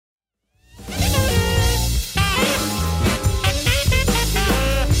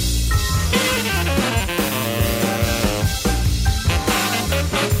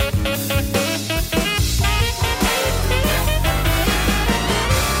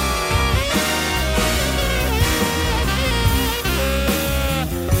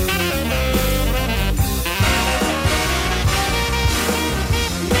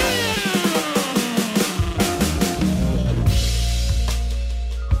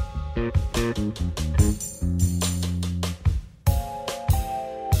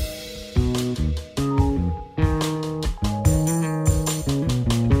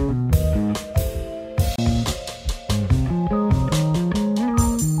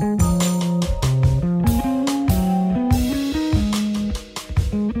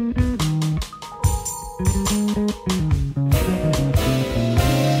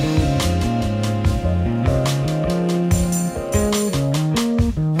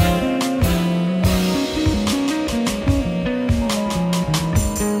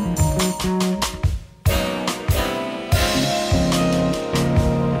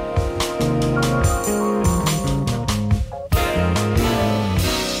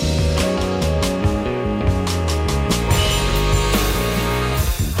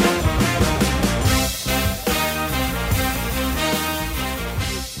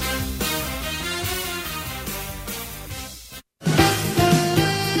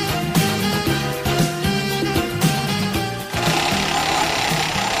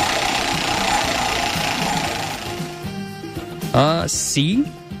C?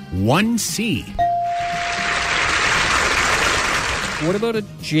 1C. What about a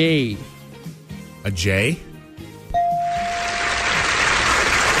J? A J?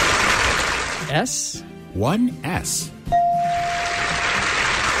 S? 1S.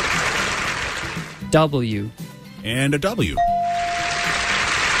 W. And a W.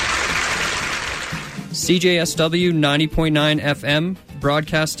 CJSW 90.9 FM,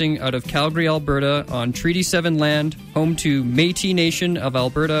 broadcasting out of Calgary, Alberta on Treaty 7 land, home to Métis Nation of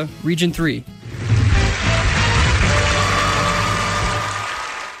Alberta, Region 3.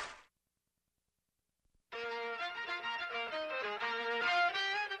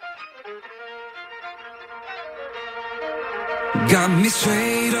 Got me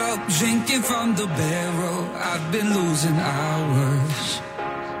straight up drinking from the barrel. I've been losing hours,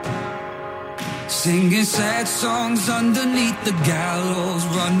 singing sad songs underneath the gallows,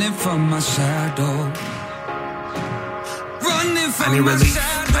 running from my shadow. Running from I need my relief,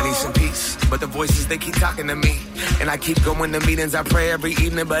 shadow. I need some peace, but the voices, they keep talking to me. And I keep going to meetings, I pray every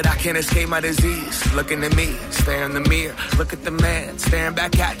evening, but I can't escape my disease. Looking at me, stare in the mirror, look at the man, staring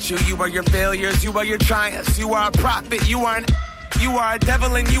back at you. You are your failures, you are your triumphs. You are a prophet, you are a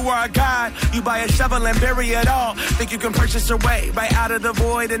devil and you are a god. You buy a shovel and bury it all. Think you can purchase your way right out of the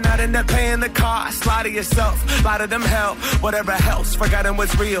void and not end up paying the cost. Lie to yourself, lie to them, hell, whatever else, forgotten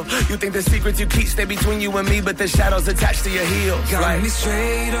what's real. You think the secrets you keep stay between you and me, but the shadows attached to your heels. Got me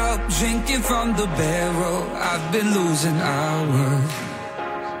straight up drinking from the barrel. I've been losing hours,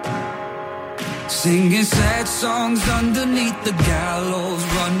 singing sad songs underneath the gallows,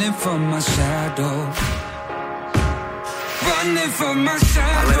 running from my shadow. Running from my shadow.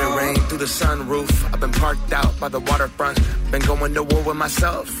 I let it rain through the sunroof. I've been parked out by the waterfront. Been going to war with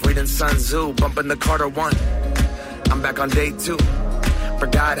myself, reading Sun Tzu, bumping the Carter 1. I'm back on day 2.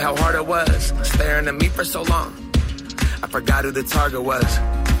 Forgot how hard it was, staring at me for so long. I forgot who the target was.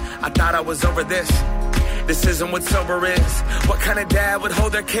 I thought I was over this. This isn't what sober is. What kind of dad would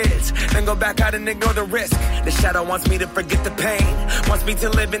hold their kids, then go back out and ignore the risk? The shadow wants me to forget the pain, wants me to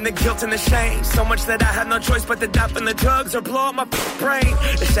live in the guilt and the shame. So much that I have no choice but to die from the drugs or blow up my brain.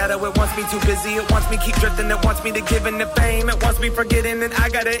 The shadow, it wants me too busy. It wants me keep drifting. It wants me to give in to fame. It wants me forgetting that I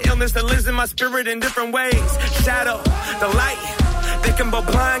got an illness that lives in my spirit in different ways. Shadow, the light. They can both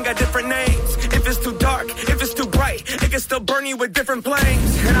blind, got different names. If it's too dark, if it's too bright, it can still burn you with different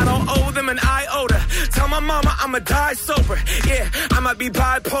flames. And I don't owe them an iota. Tell my mama I'ma die sober. Yeah, I might be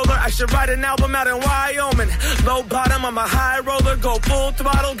bipolar. I should write an album out in Wyoming. Low bottom, I'm a high roller. Go full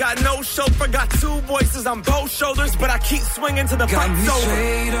throttle, got no chauffeur. Got 2 voices on both shoulders, but I keep swinging to the fight's over. Got me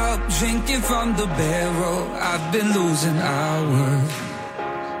straight up drinking from the barrel. I've been losing hours,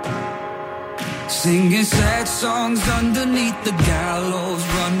 singing sad songs underneath the gallows,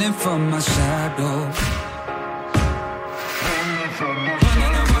 running from my shadow.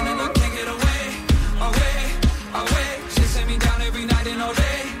 Running, I can't get away, chasing me down every night and all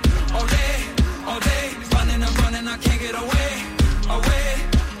day. Running, I can't get away,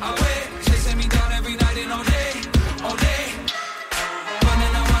 chasing me down every night and all day.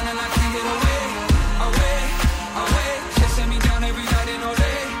 Running, I can't get away, chasing me down every night and all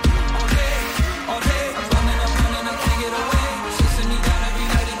day.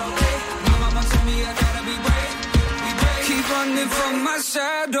 From my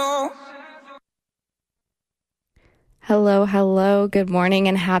shadow. Hello, good morning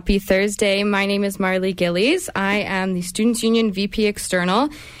and happy Thursday. My name is Marley Gillies. I am the Students' Union VP External.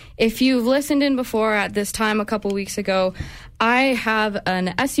 if you've listened in before at this time a couple weeks ago, I have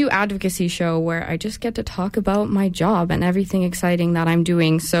an SU advocacy show where I just get to talk about my job and everything exciting that I'm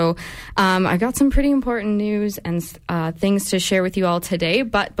doing. So I got some pretty important news and things to share with you all today.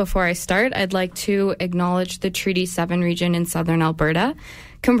 But before I start, I'd like to acknowledge the Treaty 7 region in southern Alberta,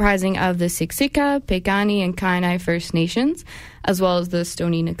 comprising of the Siksika, Piikani, and Kainai First Nations, as well as the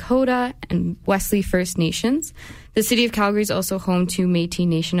Stoney Nakoda and Wesley First Nations. The City of Calgary is also home to Métis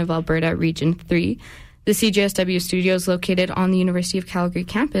Nation of Alberta Region 3. The CJSW studio is located on the University of Calgary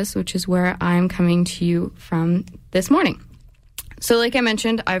campus, which is where I'm coming to you from this morning. So like I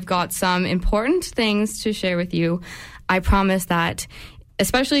mentioned, I've got some important things to share with you. I promise that,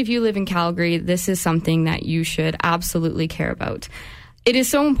 especially if you live in Calgary, this is something that you should absolutely care about. It is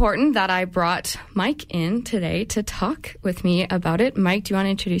so important that I brought Mike in today to talk with me about it. Mike, do you want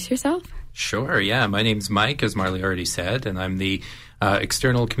to introduce yourself? Sure, yeah. My name's Mike, as Marley already said, and I'm the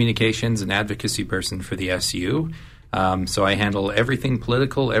external communications and advocacy person for the SU. So I handle everything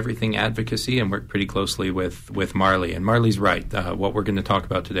political, everything advocacy, and work pretty closely with Marley. And Marley's right. What we're going to talk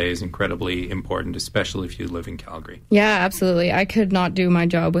about today is incredibly important, especially if you live in Calgary. Yeah, absolutely. I could not do my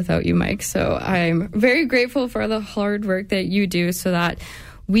job without you, Mike. So I'm very grateful for the hard work that you do so that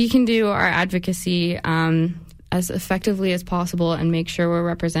we can do our advocacy as effectively as possible and make sure we're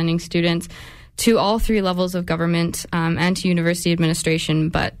representing students to all three levels of government and to university administration.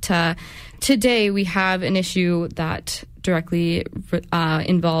 But today we have an issue that directly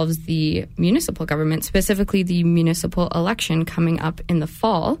involves the municipal government, specifically the municipal election coming up in the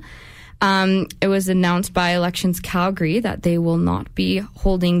fall. It was announced by Elections Calgary that they will not be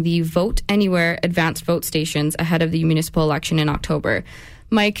holding the Vote Anywhere advanced vote stations ahead of the municipal election in October.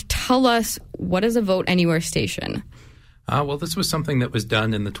 Mike, tell us, what is a Vote Anywhere station? Well, this was something that was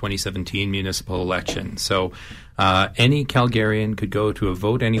done in the 2017 municipal election. So any Calgarian could go to a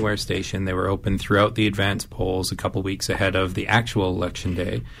Vote Anywhere station. They were open throughout the advance polls a couple weeks ahead of the actual election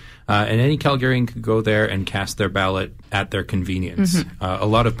day. And any Calgarian could go there and cast their ballot at their convenience. A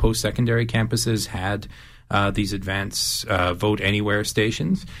lot of post-secondary campuses had these advance Vote Anywhere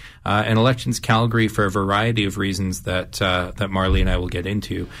stations. And Elections Calgary, for a variety of reasons that Marley and I will get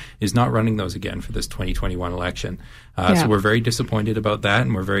into, is not running those again for this 2021 election. So we're very disappointed about that,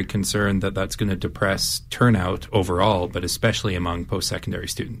 and we're very concerned that that's going to depress turnout overall, but especially among post-secondary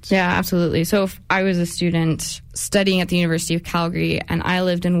students. Yeah, absolutely. So if I was a student studying at the University of Calgary and I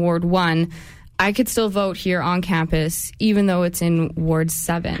lived in Ward 1, I could still vote here on campus, even though it's in Ward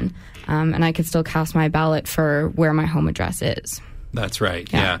 7, and I could still cast my ballot for where my home address is. That's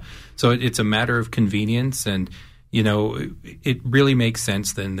right, yeah. So it's a matter of convenience, and, you know, it really makes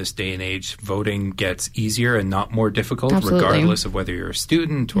sense that in this day and age, voting gets easier and not more difficult, regardless of whether you're a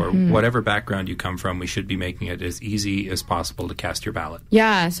student or whatever background you come from. We should be making it as easy as possible to cast your ballot.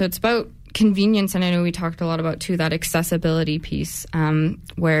 Yeah, so it's about convenience, and I know we talked a lot about too that accessibility piece,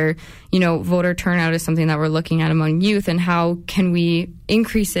 where, you know, voter turnout is something that we're looking at among youth, and how can we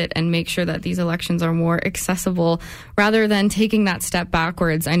increase it and make sure that these elections are more accessible rather than taking that step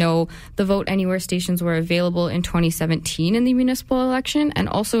backwards. I know the Vote Anywhere stations were available in 2017 in the municipal election and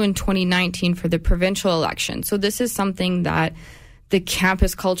also in 2019 for the provincial election. So this is something that the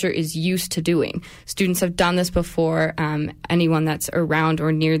campus culture is used to doing. Students have done this before. Anyone that's around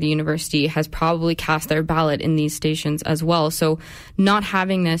or near the university has probably cast their ballot in these stations as well. So not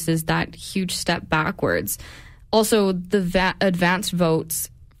having this is that huge step backwards. Also, the advanced votes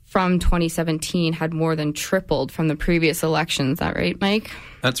from 2017 had more than tripled from the previous elections. Is that right, Mike?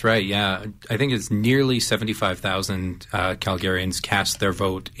 That's right, yeah. I think it's nearly 75,000 Calgarians cast their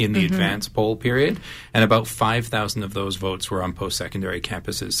vote in the advance poll period, and about 5,000 of those votes were on post-secondary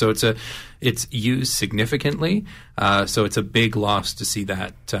campuses. So it's used significantly, so it's a big loss to see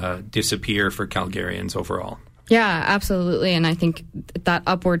that disappear for Calgarians overall. Yeah, absolutely. And I think that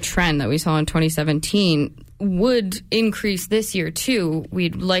upward trend that we saw in 2017 would increase this year too.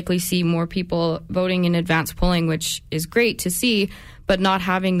 We'd likely see more people voting in advanced polling, which is great to see, but not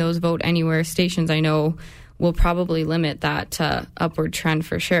having those Vote Anywhere stations, I know, will probably limit that upward trend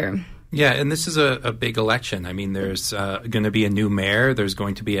for sure. Yeah, and this is a big election. I mean, there's going to be a new mayor. There's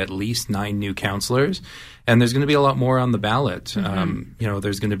going to be at least 9 new councillors, and there's going to be a lot more on the ballot. You know,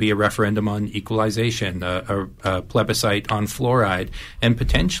 there's going to be a referendum on equalization, a plebiscite on fluoride, and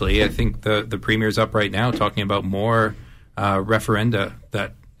potentially, I think the premier's up right now talking about more referenda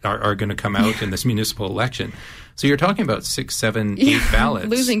that are going to come out in this municipal election. So you're talking about 6, 7, 8 ballots.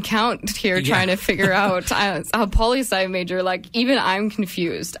 Losing count here, trying to figure out. A poli-sci major, like, even I'm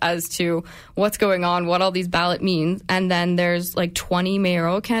confused as to what's going on, what all these ballot means. And then there's like 20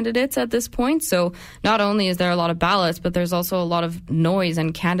 mayoral candidates at this point. So not only is there a lot of ballots, but there's also a lot of noise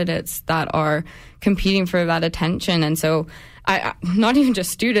and candidates that are competing for that attention. And so not even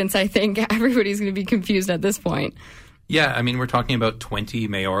just students, I think everybody's going to be confused at this point. Yeah, I mean, we're talking about 20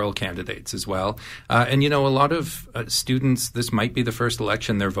 mayoral candidates as well. And, a lot of students, this might be the first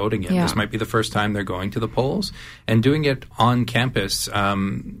election they're voting in. Yeah. This might be the first time they're going to the polls. And doing it on campus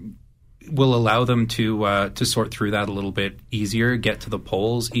will allow them to sort through that a little bit easier, get to the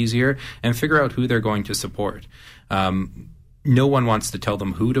polls easier, and figure out who they're going to support. No one wants to tell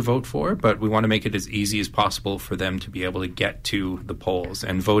them who to vote for, but we want to make it as easy as possible for them to be able to get to the polls,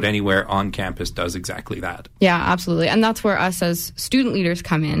 and Vote Anywhere on campus does exactly that. Yeah, absolutely. And that's where us as student leaders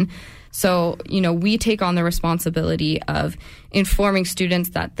come in. So, we take on the responsibility of informing students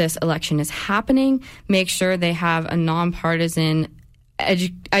that this election is happening, make sure they have a nonpartisan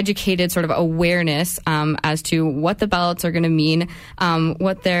educated sort of awareness as to what the ballots are going to mean,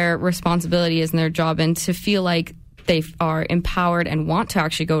 what their responsibility is in their job, and to feel like they are empowered and want to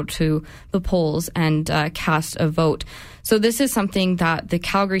actually go to the polls and cast a vote. So this is something that the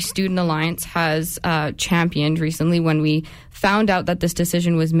Calgary Student Alliance has championed recently. When we found out that this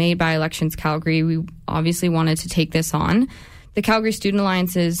decision was made by Elections Calgary, we obviously wanted to take this on. The Calgary Student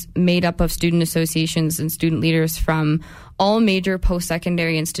Alliance is made up of student associations and student leaders from all major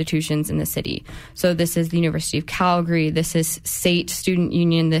post-secondary institutions in the city. So this is the University of Calgary, this is SAIT Student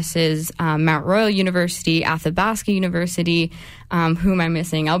Union, this is Mount Royal University, Athabasca University, who am I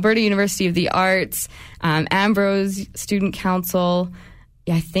missing? Alberta University of the Arts, Ambrose Student Council.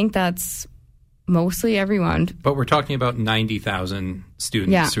 Yeah, I think that's mostly everyone. But we're talking about 90,000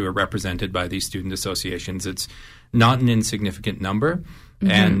 students who are represented by these student associations. It's not an insignificant number.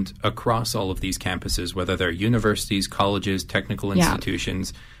 Mm-hmm. And across all of these campuses, whether they're universities, colleges, technical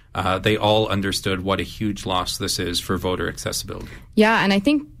institutions, they all understood what a huge loss this is for voter accessibility. Yeah, and I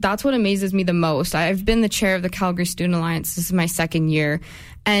think that's what amazes me the most. I've been the chair of the Calgary Student Alliance. This is my second year.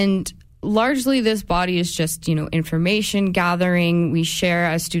 And largely this body is just, information gathering. We share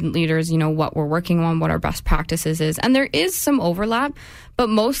as student leaders, what we're working on, what our best practices is. And there is some overlap, but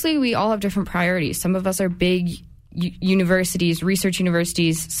mostly we all have different priorities. Some of us are big universities, research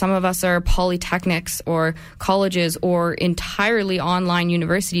universities. Some of us are polytechnics or colleges or entirely online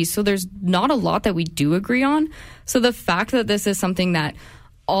universities. So there's not a lot that we do agree on. So the fact that this is something that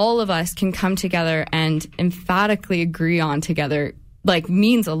all of us can come together and emphatically agree on together,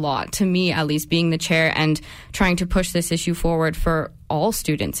 means a lot to me, at least, being the chair and trying to push this issue forward for all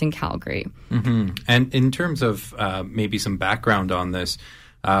students in Calgary. Mm-hmm. And in terms of maybe some background on this,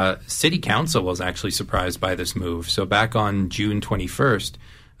 City Council was actually surprised by this move. So back on June 21st,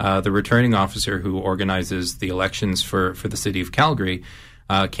 the returning officer who organizes the elections for the city of Calgary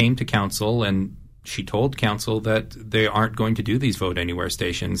came to council, and she told council that they aren't going to do these Vote Anywhere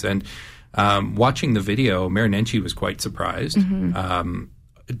stations. And watching the video, Mayor Nenshi was quite surprised,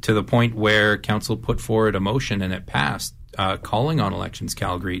 to the point where council put forward a motion and it passed, calling on Elections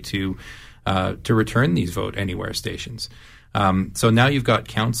Calgary to return these Vote Anywhere stations. So now you've got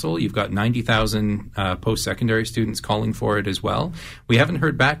council, you've got 90,000 post-secondary students calling for it as well. We haven't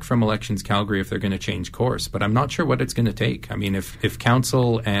heard back from Elections Calgary if they're going to change course, but I'm not sure what it's going to take. I mean, if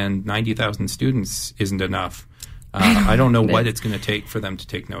council and 90,000 students isn't enough, I don't know what it's going to take for them to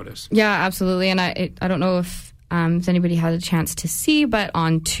take notice. Yeah, absolutely. And I don't know if anybody had a chance to see, but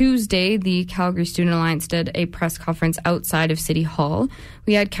on Tuesday, the Calgary Student Alliance did a press conference outside of City Hall.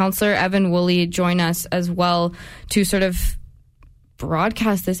 We had Councillor Evan Woolley join us as well to sort of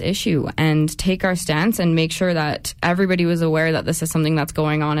broadcast this issue and take our stance and make sure that everybody was aware that this is something that's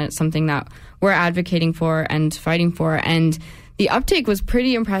going on and it's something that we're advocating for and fighting for. And the uptake was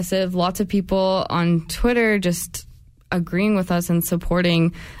pretty impressive. Lots of people on Twitter just agreeing with us and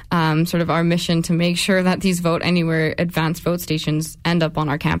supporting sort of our mission to make sure that these Vote Anywhere advanced vote stations end up on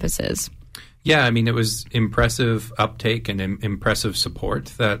our campuses. Yeah, I mean, it was impressive uptake and impressive support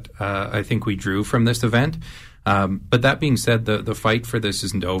that I think we drew from this event. But that being said, the fight for this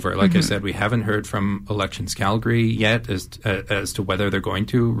isn't over. Like I said, we haven't heard from Elections Calgary yet as to whether they're going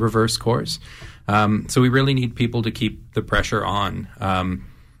to reverse course. So we really need people to keep the pressure on.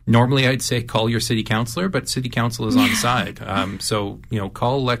 Normally, I'd say call your city councillor, but city council is on side. So,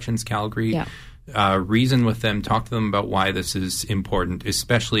 call Elections Calgary, reason with them, talk to them about why this is important,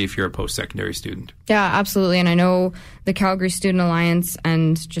 especially if you're a post-secondary student. Yeah, absolutely. And I know the Calgary Student Alliance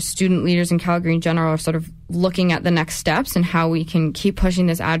and just student leaders in Calgary in general are sort of looking at the next steps and how we can keep pushing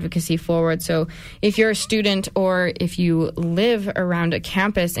this advocacy forward. So if you're a student or if you live around a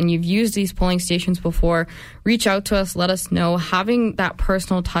campus and you've used these polling stations before, reach out to us, let us know. Having that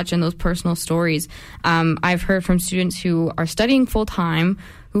personal touch and those personal stories. I've heard from students who are studying full-time,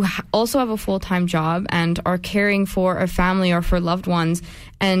 who also have a full-time job and are caring for a family or for loved ones.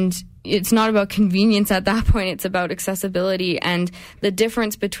 And it's not about convenience at that point. It's about accessibility and the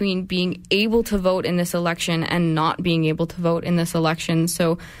difference between being able to vote in this election and not being able to vote in this election.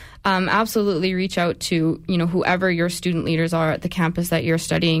 So absolutely reach out to, whoever your student leaders are at the campus that you're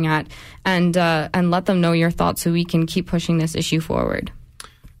studying at and let them know your thoughts so we can keep pushing this issue forward.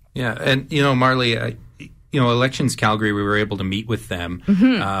 Yeah. And, Marley, Elections Calgary, we were able to meet with them,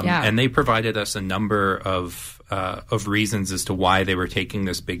 and they provided us a number of reasons as to why they were taking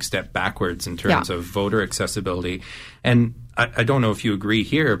this big step backwards in terms of voter accessibility. And I don't know if you agree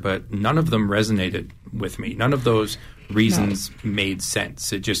here, but none of them resonated with me. None of those reasons made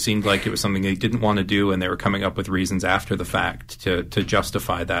sense. It just seemed like it was something they didn't want to do, and they were coming up with reasons after the fact to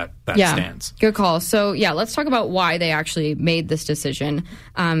justify that stance. Good call. So, let's talk about why they actually made this decision.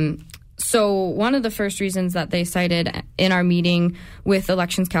 So one of the first reasons that they cited in our meeting with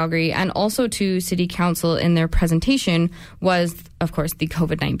Elections Calgary and also to City Council in their presentation was, of course, the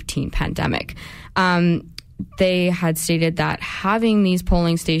COVID-19 pandemic. They had stated that having these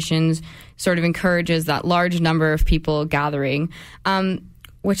polling stations sort of encourages that large number of people gathering,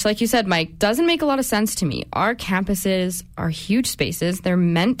 which, like you said, Mike, doesn't make a lot of sense to me. Our campuses are huge spaces. They're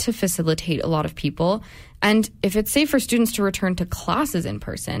meant to facilitate a lot of people. And if it's safe for students to return to classes in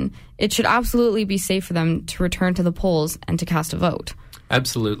person, it should absolutely be safe for them to return to the polls and to cast a vote.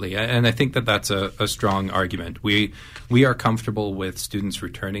 Absolutely. And I think that that's a strong argument. We are comfortable with students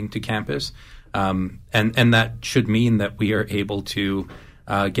returning to campus, and that should mean that we are able to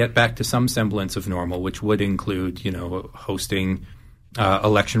get back to some semblance of normal, which would include, hosting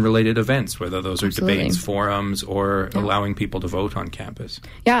election-related events, whether those are debates, forums, or allowing people to vote on campus.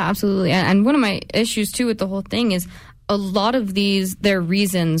 Yeah, absolutely. And one of my issues, too, with the whole thing is a lot of their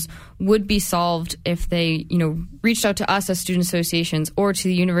reasons would be solved if they, reached out to us as student associations or to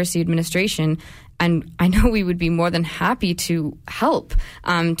the university administration. And I know we would be more than happy to help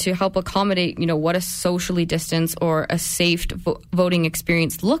accommodate, what a socially distanced or a safe voting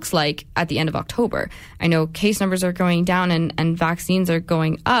experience looks like at the end of October. I know case numbers are going down and vaccines are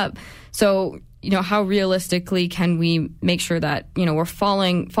going up. So, how realistically can we make sure that, we're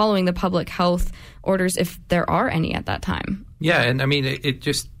following the public health orders if there are any at that time? Yeah, and I mean, it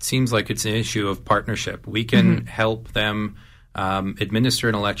just seems like it's an issue of partnership. We can help them administer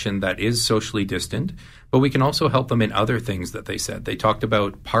an election that is socially distant, but we can also help them in other things that they said. They talked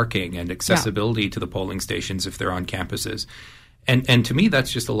about parking and accessibility to the polling stations if they're on campuses. And to me,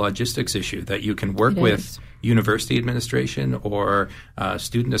 that's just a logistics issue that you can work with university administration or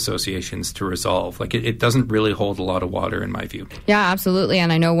student associations to resolve. Like it doesn't really hold a lot of water in my view. Yeah, absolutely.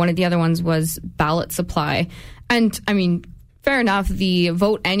 And I know one of the other ones was ballot supply. And I mean, fair enough, the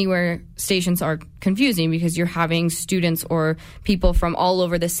Vote Anywhere stations are confusing because you're having students or people from all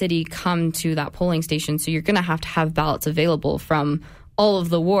over the city come to that polling station. So you're going to have ballots available from all of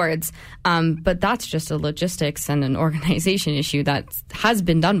the wards. But that's just a logistics and an organization issue that has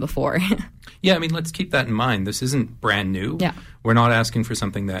been done before. Yeah, I mean, let's keep that in mind. This isn't brand new. Yeah. We're not asking for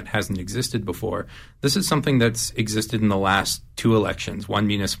something that hasn't existed before. This is something that's existed in the last two elections, one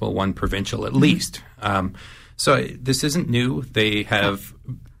municipal, one provincial at least. So this isn't new. They have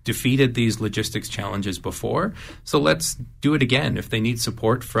defeated these logistics challenges before. So let's do it again. If they need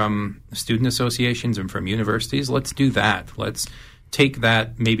support from student associations and from universities, let's do that. Let's take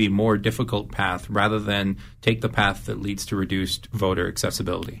that maybe more difficult path rather than take the path that leads to reduced voter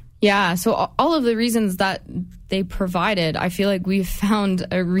accessibility. Yeah, so all of the reasons that they provided, I feel like we've found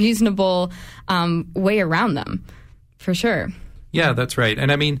a reasonable way around them, for sure. Yeah, that's right.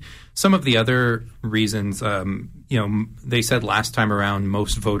 And I mean, some of the other reasons, they said last time around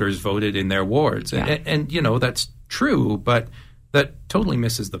most voters voted in their wards. Yeah. And that's true, but that totally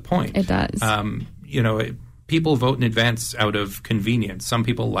misses the point. It does. People vote in advance out of convenience. Some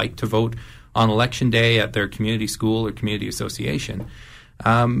people like to vote on election day at their community school or community association.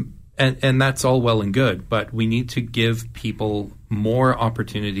 And that's all well and good, but we need to give people more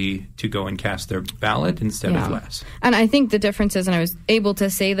opportunity to go and cast their ballot instead of less. And I think the difference is, and I was able to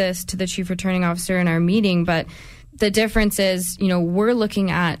say this to the chief returning officer in our meeting, but the difference is, we're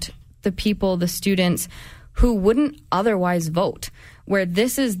looking at the people, the students who wouldn't otherwise vote, where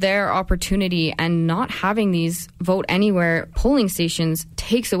this is their opportunity, and not having these vote anywhere polling stations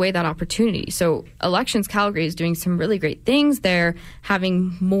takes away that opportunity. So Elections Calgary is doing some really great things. They're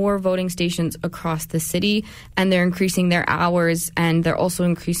having more voting stations across the city, and they're increasing their hours, and they're also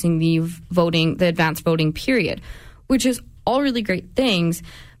increasing the advanced voting period, which is all really great things,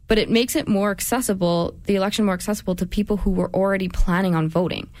 but it makes it more accessible, the election more accessible to people who were already planning on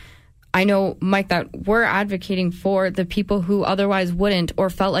voting. I know, Mike, that we're advocating for the people who otherwise wouldn't, or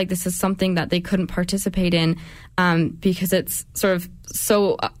felt like this is something that they couldn't participate in because it's sort of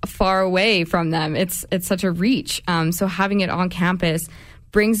so far away from them. It's such a reach. So having it on campus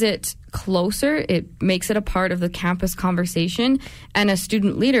brings it closer. It makes it a part of the campus conversation. And as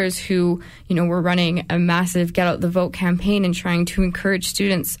student leaders who, we're running a massive Get Out the Vote campaign and trying to encourage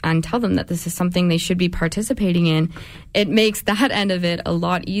students and tell them that this is something they should be participating in, it makes that end of it a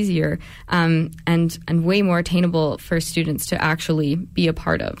lot easier and way more attainable for students to actually be a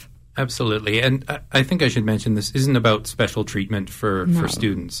part of. Absolutely. And I think I should mention this isn't about special treatment for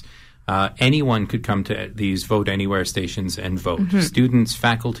students. Anyone could come to these Vote Anywhere stations and vote. Mm-hmm. Students,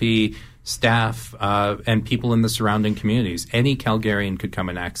 faculty, staff, and people in the surrounding communities. Any Calgarian could come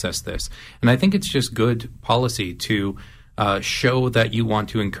and access this. And I think it's just good policy to show that you want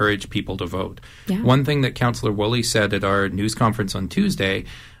to encourage people to vote. Yeah. One thing that Councillor Woolley said at our news conference on Tuesday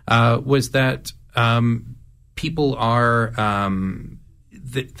was that people are...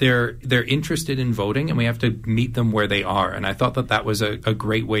 They're interested in voting, and we have to meet them where they are. And I thought that was a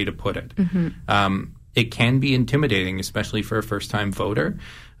great way to put it. Mm-hmm. It can be intimidating, especially for a first-time voter.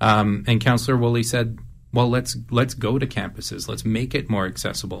 And Councillor Woolley said, well, let's go to campuses. Let's make it more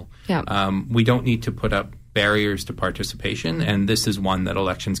accessible. Yeah. We don't need to put up barriers to participation, and this is one that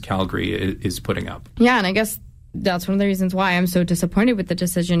Elections Calgary is putting up. Yeah, and I guess that's one of the reasons why I'm so disappointed with the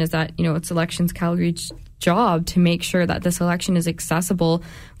decision is that, it's Elections Calgary's job to make sure that this election is accessible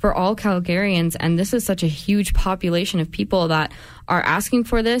for all Calgarians. And this is such a huge population of people that are asking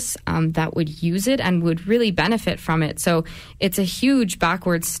for this, that would use it and would really benefit from it. So it's a huge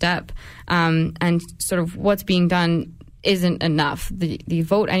backward step. And sort of what's being done isn't enough. The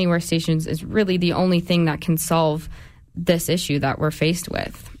Vote Anywhere stations is really the only thing that can solve this issue that we're faced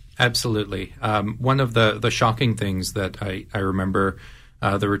with. Absolutely. One of the shocking things that I remember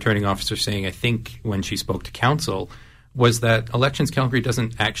the returning officer saying, I think, when she spoke to council, was that Elections Calgary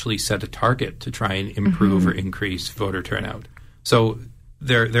doesn't actually set a target to try and improve or increase voter turnout. So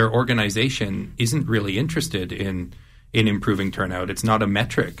their organization isn't really interested in improving turnout. It's not a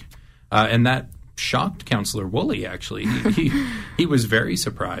metric. And that shocked Councillor Woolley, actually. He was very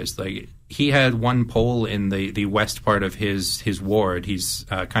surprised. Like, he had one poll in the west part of his ward. He's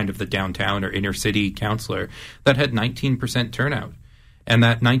kind of the downtown or inner city councillor that had 19% turnout. And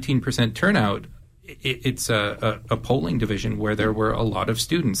that 19% turnout, it's a polling division where there were a lot of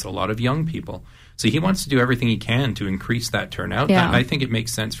students, a lot of young people. So he wants to do everything he can to increase that turnout. Yeah. I think it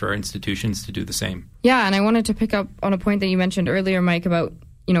makes sense for our institutions to do the same. Yeah, and I wanted to pick up on a point that you mentioned earlier, Mike, about,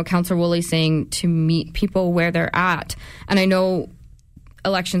 Councillor Woolley saying to meet people where they're at. And I know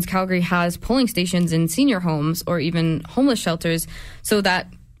Elections Calgary has polling stations in senior homes or even homeless shelters, so that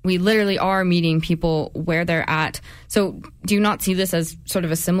we literally are meeting people where they're at. So do you not see this as sort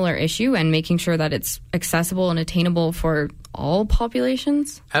of a similar issue and making sure that it's accessible and attainable for all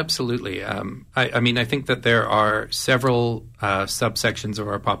populations? Absolutely. I think that there are several subsections of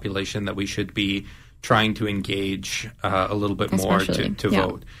our population that we should be trying to engage a little bit more to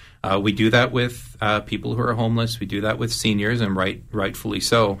vote. We do that with people who are homeless. We do that with seniors, and rightfully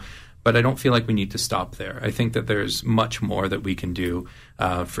so. But I don't feel like we need to stop there. I think that there's much more that we can do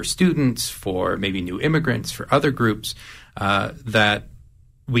for students, for maybe new immigrants, for other groups, that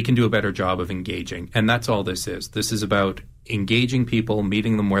we can do a better job of engaging. And that's all this is. This is about engaging people,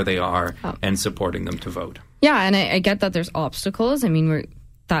 meeting them where they are, and supporting them to vote. Yeah, and I get that there's obstacles. I mean,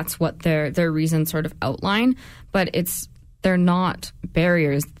 that's what their reasons sort of outline. But they're not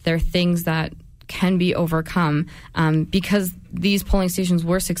barriers. They're things that can be overcome because these polling stations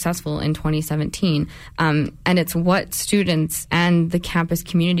were successful in 2017. And it's what students and the campus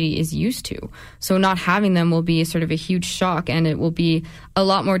community is used to. So not having them will be sort of a huge shock, and it will be a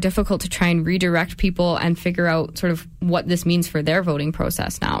lot more difficult to try and redirect people and figure out sort of what this means for their voting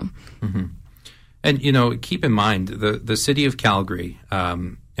process now. Mm-hmm. And, keep in mind, the city of Calgary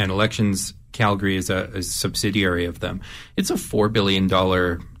and Elections Calgary is a subsidiary of them. It's a $4 billion...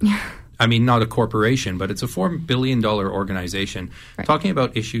 I mean, not a corporation, but it's a $4 billion organization. Right. Talking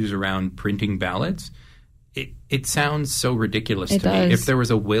about issues around printing ballots, it sounds so ridiculous to me. If there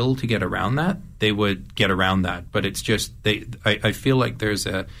was a will to get around that, they would get around that. But it's just, I feel like there's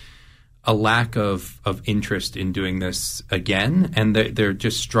a a lack of interest in doing this again, and they're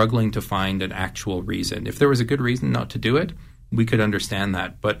just struggling to find an actual reason. If there was a good reason not to do it, we could understand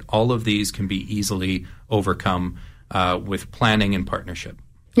that. But all of these can be easily overcome with planning and partnership.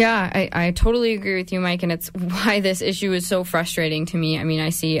 Yeah, I totally agree with you, Mike, and it's why this issue is so frustrating to me. I mean, I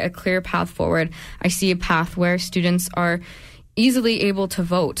see a clear path forward. I see a path where students are easily able to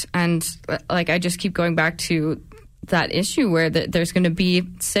vote. And like I just keep going back to that issue where there's going to be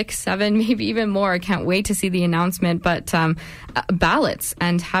 6, 7, maybe even more. I can't wait to see the announcement, but ballots,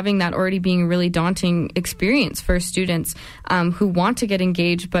 and having that already being a really daunting experience for students who want to get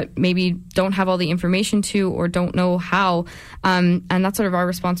engaged but maybe don't have all the information to or don't know how. And that's sort of our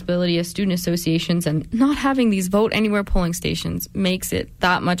responsibility as student associations, and not having these Vote Anywhere polling stations makes it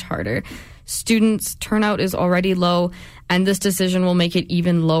that much harder. Students' turnout is already low, and this decision will make it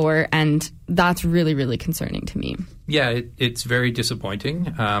even lower, and that's really, really concerning to me. Yeah, it's very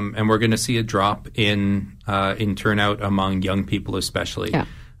disappointing, and we're going to see a drop in turnout among young people especially. Yeah.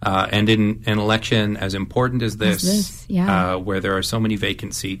 And in an election as important as this, yeah. Where there are so many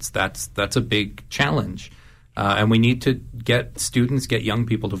vacant seats, that's a big challenge. And we need to get young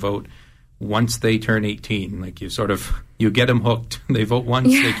people to vote once they turn 18. Like you get them hooked. They vote once,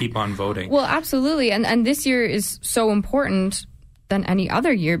 They keep on voting. Well, absolutely. And this year is so important than any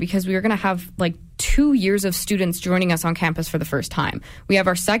other year because we are going to have like 2 years of students joining us on campus for the first time. We have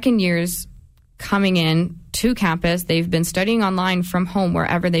our second years coming in to campus. They've been studying online from home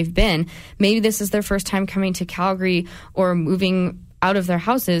wherever they've been. Maybe this is their first time coming to Calgary or moving out of their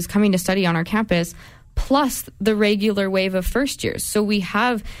houses, coming to study on our campus, plus the regular wave of first years. So we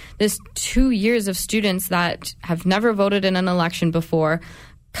have this 2 years of students that have never voted in an election before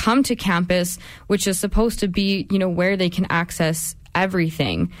come to campus, which is supposed to be, where they can access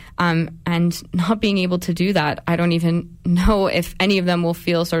everything. And not being able to do that, I don't even know if any of them will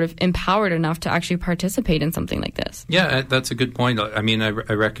feel sort of empowered enough to actually participate in something like this. Yeah, that's a good point. I mean, I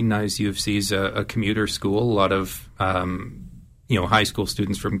recognize U of C is a commuter school. A lot of high school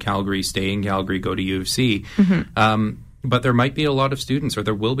students from Calgary stay in Calgary, go to U of C. Mm-hmm. But there might be a lot of students, or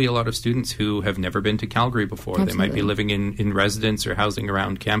there will be a lot of students who have never been to Calgary before. Absolutely. They might be living in residence or housing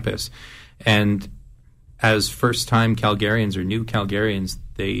around campus. And as first-time Calgarians or new Calgarians,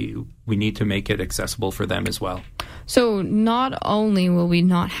 we need to make it accessible for them as well. So not only will we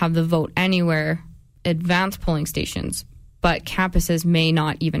not have the Vote Anywhere advanced polling stations, but campuses may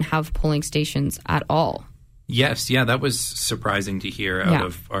not even have polling stations at all. Yes, yeah, that was surprising to hear out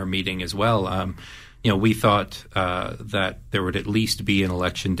of our meeting as well. We thought that there would at least be an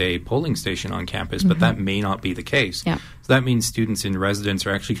election day polling station on campus, but that may not be the case. Yeah. So that means students in residence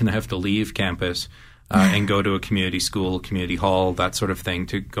are actually going to have to leave campus and go to a community school, community hall, that sort of thing,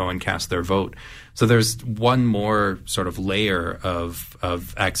 to go and cast their vote. So there's one more sort of layer of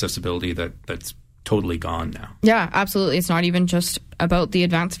accessibility that's totally gone now. Yeah, absolutely. It's not even just about the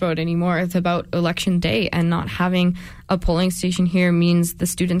advanced vote anymore. It's about election day, and not having a polling station here means the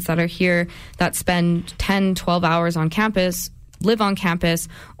students that are here that spend 10, 12 hours on campus, live on campus,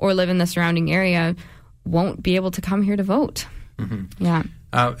 or live in the surrounding area won't be able to come here to vote. Mm-hmm. Yeah.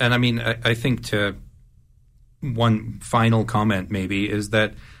 And I mean, I think one final comment maybe is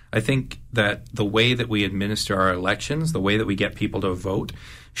that I think that the way that we administer our elections, the way that we get people to vote,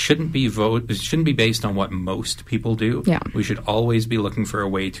 shouldn't be based on what most people do. Yeah. We should always be looking for a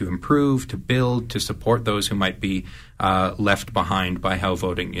way to improve, to build, to support those who might be left behind by how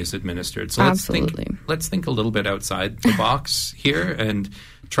voting is administered. So let's think a little bit outside the box here and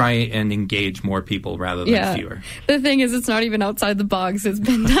try and engage more people rather than fewer. The thing is, it's not even outside the box. It's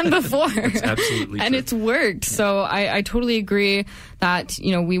been done before. It's absolutely and true. It's worked. So I totally agree that,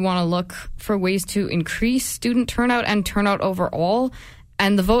 we want to look for ways to increase student turnout and turnout overall.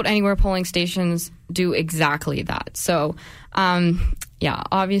 And the Vote Anywhere polling stations do exactly that. So,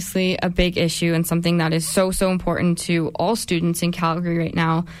 obviously a big issue and something that is so, so important to all students in Calgary right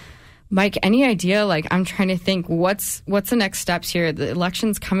now. Mike, any idea? I'm trying to think what's the next steps here? The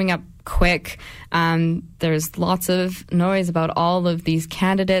election's coming up quick. There's lots of noise about all of these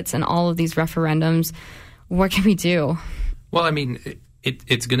candidates and all of these referendums. What can we do? Well, I mean,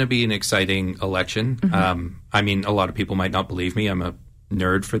 it's going to be an exciting election. Mm-hmm. I mean, a lot of people might not believe me. I'm a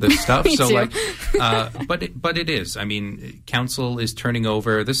nerd for this stuff. Me too. But it is. I mean, council is turning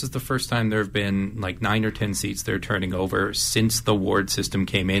over. This is the first time there have been 9 or 10 seats they're turning over since the ward system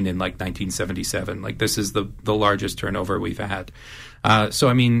came in 1977. This is the largest turnover we've had. So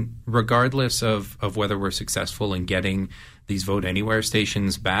I mean, regardless of whether we're successful in getting these Vote Anywhere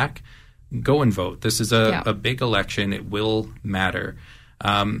stations back, go and vote. This is a big election. It will matter.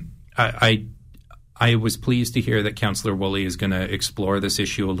 I was pleased to hear that Councillor Woolley is going to explore this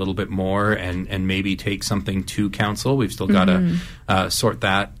issue a little bit more and maybe take something to council. We've still got to sort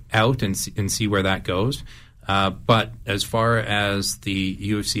that out and see where that goes. But as far as the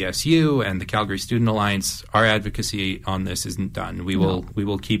U of CSU and the Calgary Student Alliance, our advocacy on this isn't done. We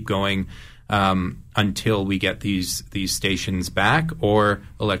will keep going until we get these stations back, or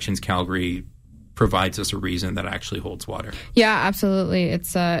Elections Calgary provides us a reason that actually holds water. Yeah, absolutely.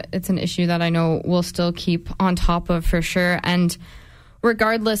 It's an issue that I know we'll still keep on top of for sure. And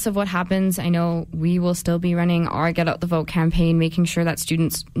regardless of what happens, I know we will still be running our Get Out the Vote campaign, making sure that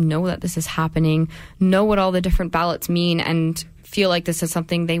students know that this is happening, know what all the different ballots mean, and feel like this is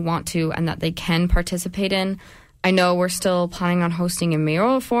something they want to and that they can participate in. I know we're still planning on hosting a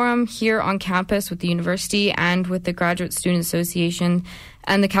mayoral forum here on campus with the university and with the Graduate Student Association.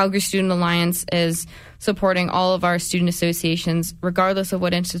 And the Calgary Student Alliance is supporting all of our student associations, regardless of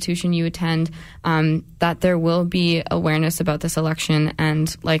what institution you attend, that there will be awareness about this election.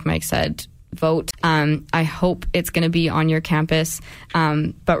 And like Mike said, vote. I hope it's going to be on your campus.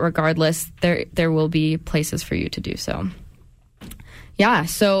 But regardless, there will be places for you to do so. Yeah,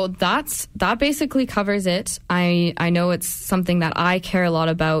 so that basically covers it. I know it's something that I care a lot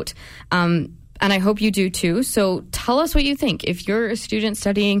about, and I hope you do too. So tell us what you think. If you're a student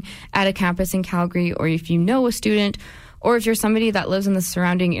studying at a campus in Calgary, or if you know a student, or if you're somebody that lives in the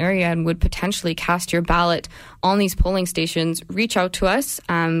surrounding area and would potentially cast your ballot on these polling stations, reach out to us.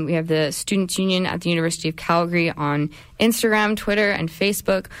 We have the Students' Union at the University of Calgary on Instagram, Twitter, and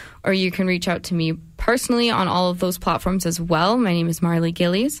Facebook, or you can reach out to me personally on all of those platforms as well. My name is Marley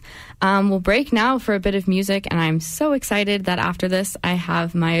Gillies. We'll break now for a bit of music, and I'm so excited that after this I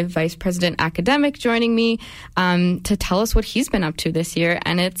have my Vice President Academic joining me to tell us what he's been up to this year,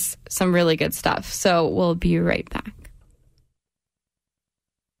 and it's some really good stuff. So we'll be right back.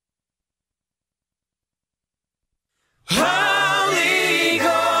 Holy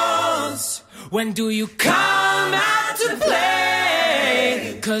Ghost, when do you come out to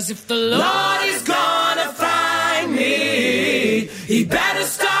play? 'Cause if the Lord is gonna find me, he better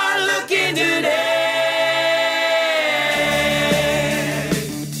start looking today.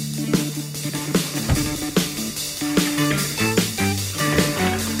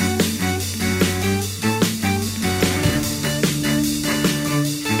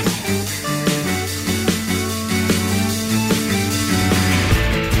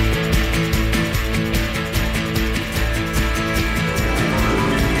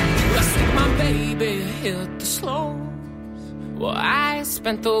 Well, I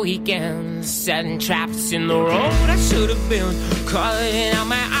spent the weekend setting traps in the road. I should have been calling out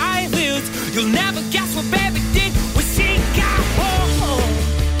my eyelids. You'll never guess what baby did when she got home.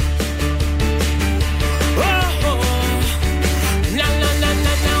 Oh, na na na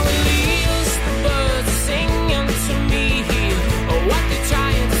na na, at least the birds are singing to me. What they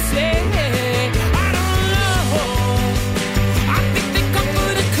trying to say, I don't know. I think they come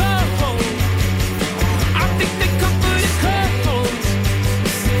for the cold. I think they come for the cold.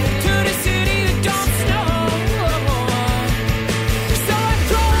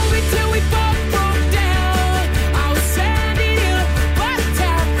 Down.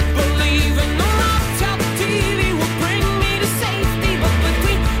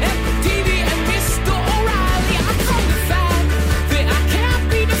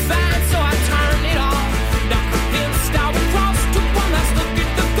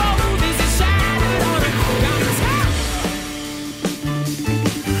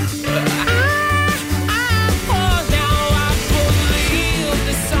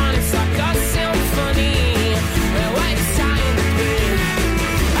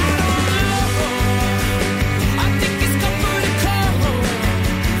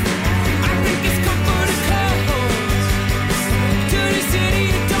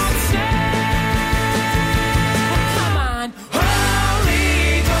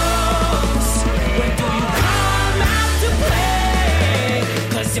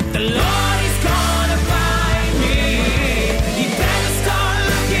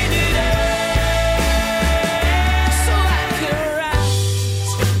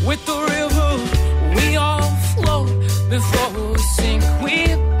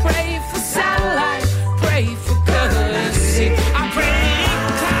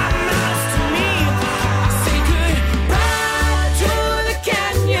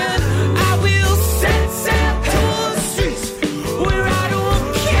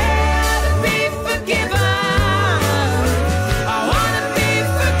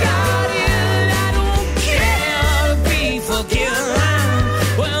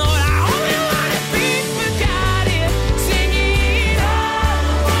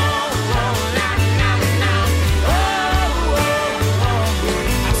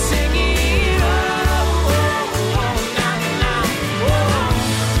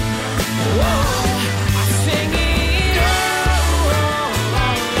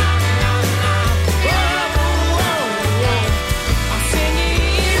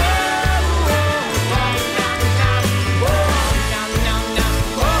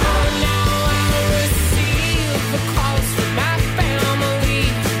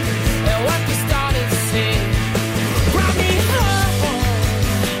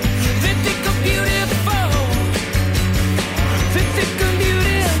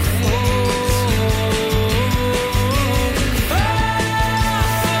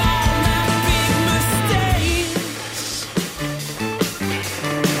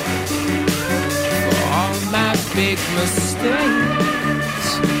 mistakes.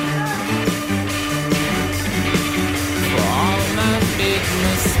 For all my big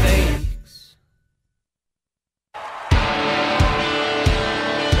mistakes.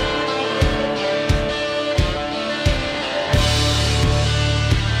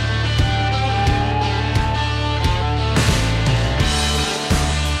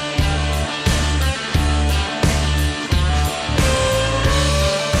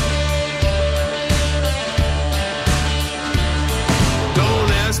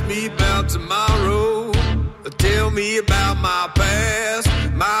 Tomorrow, tell me about my past.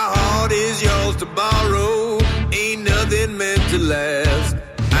 My heart is yours to borrow. Ain't nothing meant to last.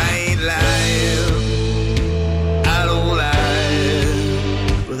 I ain't lying, I don't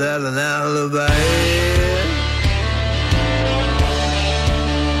lie without an alibi.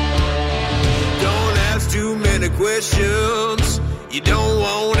 Don't ask too many questions you don't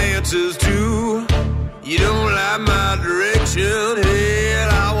want answers to. You don't like my direction, hell,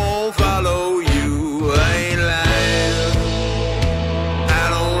 I won't follow you. I ain't lying, I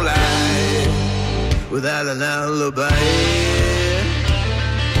don't lie without an alibi.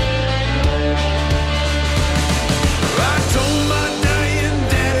 I told my dying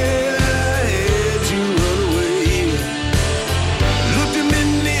daddy that I had to run away. Looked him in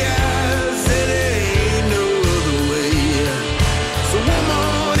the eyes, said there ain't no other way. So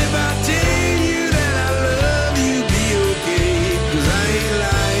woman, if I tell you that I love you, be okay. 'Cause I ain't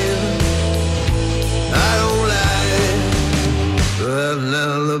lying, I don't lie without an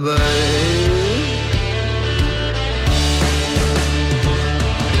alibi.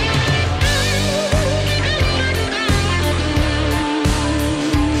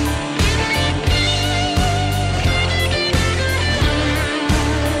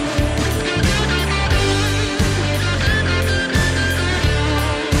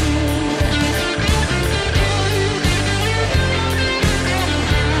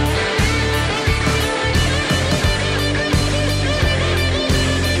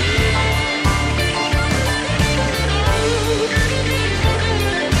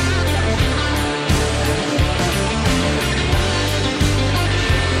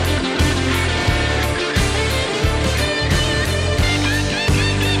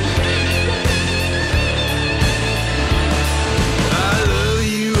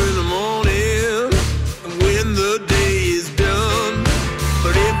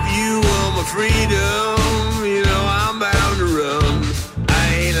 Freedom, you know I'm bound to run. I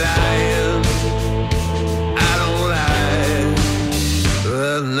ain't lying, I don't lie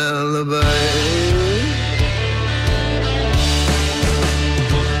without an alibi.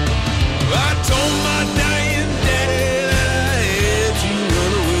 I told my dying daddy that I had to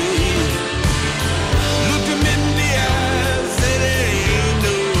run away. Looked him in the eyes, said there ain't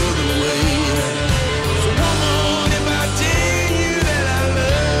no other way. So woman, if I tell you that I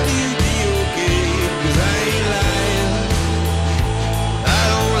love you, be okay.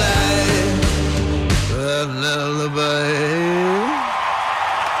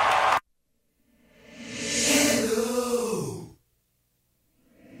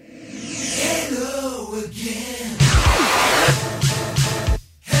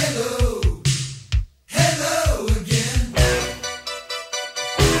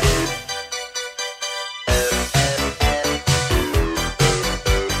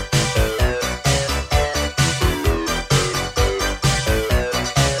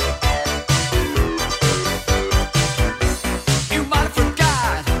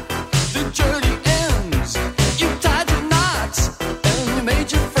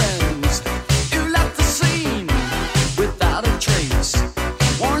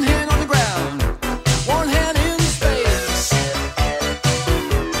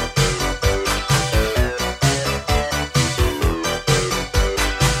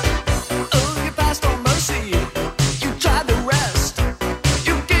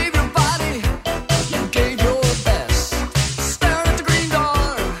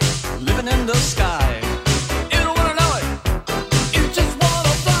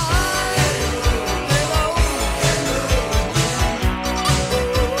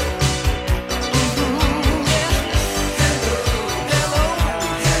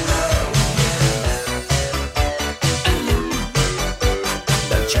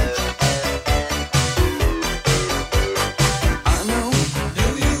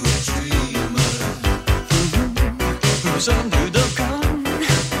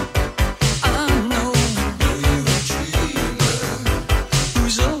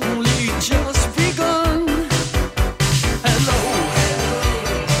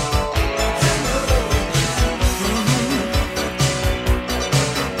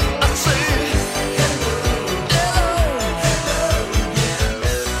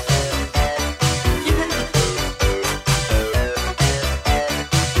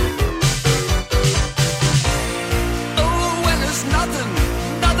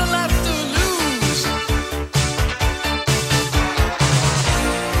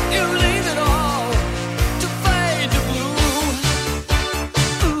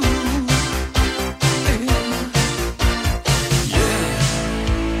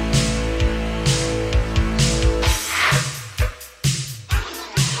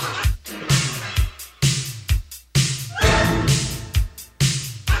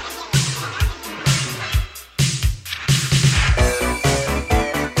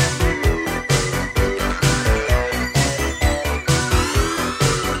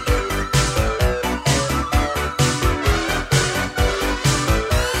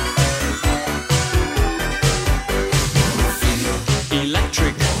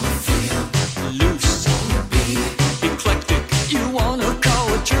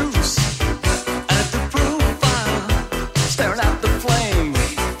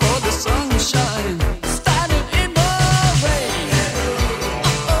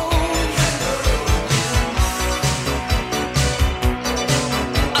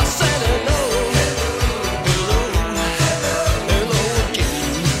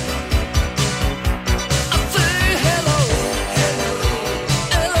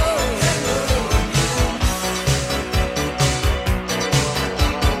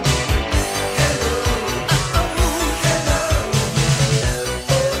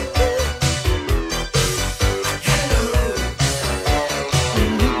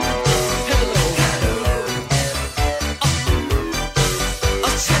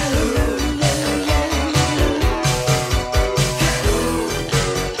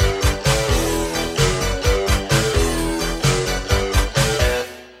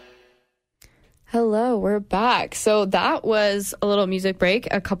 next. So that was a little music break,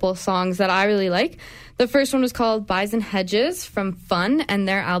 a couple of songs that I really like. The first one was called Bison Hedges from Fun and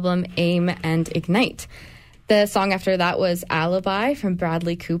their album Aim and Ignite. The song after that was Alibi from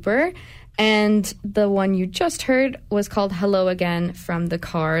Bradley Cooper. And the one you just heard was called Hello Again from The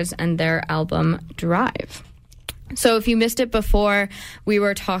Cars and their album Drive. So if you missed it before, we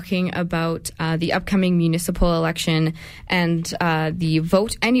were talking about the upcoming municipal election and the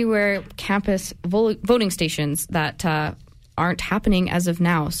Vote Anywhere campus voting stations that aren't happening as of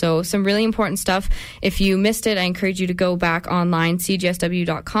now. So some really important stuff. If you missed it, I encourage you to go back online,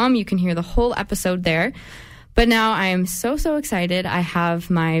 cgsw.com. You can hear the whole episode there. But now I am so excited. I have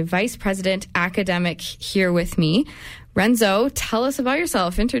my Vice President Academic here with me. Renzo, tell us about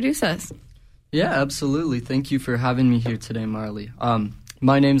yourself. Introduce us. Yeah, absolutely. Thank you for having me here today, Marley.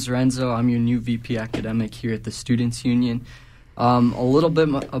 My name's Renzo. I'm your new VP Academic here at the Students' Union. A little bit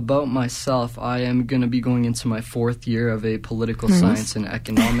about myself. I am going to be going into my 4th year of a political science and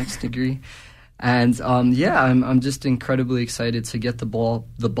economics degree. And I'm just incredibly excited to get the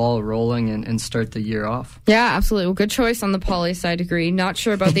ball rolling and start the year off. Yeah, absolutely. Well, good choice on the poli-sci degree. Not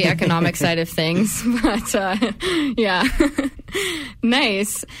sure about the economic side of things, but yeah.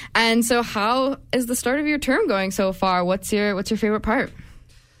 Nice. And so how is the start of your term going so far? What's your favorite part?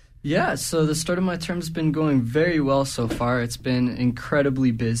 Yeah, so the start of my term's been going very well so far. It's been incredibly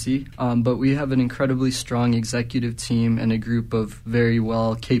busy, but we have an incredibly strong executive team and a group of very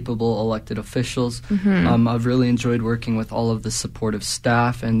well capable elected officials. I've really enjoyed working with all of the supportive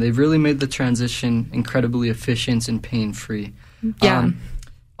staff, and they've really made the transition incredibly efficient and pain-free. Yeah.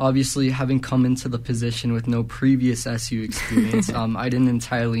 Obviously, having come into the position with no previous SU experience, I didn't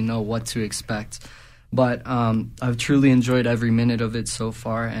entirely know what to expect. But I've truly enjoyed every minute of it so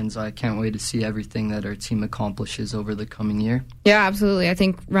far, and I can't wait to see everything that our team accomplishes over the coming year. Yeah, absolutely. I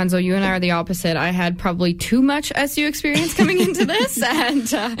think, Renzo, you and I are the opposite. I had probably too much SU experience coming into this. And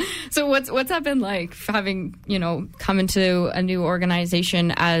so what's that been like, having, come into a new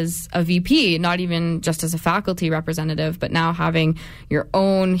organization as a VP, not even just as a faculty representative, but now having your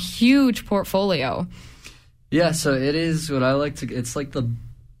own huge portfolio? Yeah, so it is what I like to... It's like the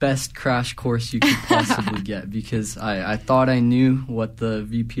best crash course you could possibly get, because I thought I knew what the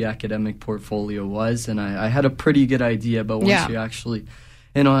VP academic portfolio was, and I had a pretty good idea, but once you actually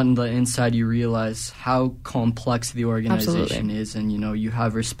on the inside, you realize how complex the organization is, and you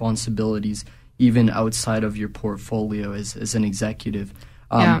have responsibilities even outside of your portfolio as an executive.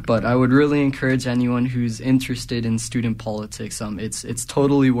 But I would really encourage anyone who's interested in student politics. It's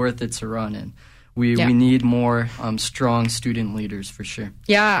totally worth it to run in. We need more strong student leaders for sure.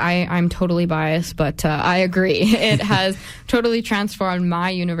 Yeah, I'm totally biased, but I agree. It has totally transformed my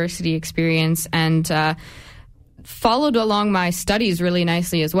university experience and followed along my studies really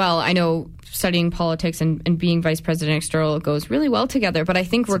nicely as well. I know studying politics and being vice president external goes really well together, but I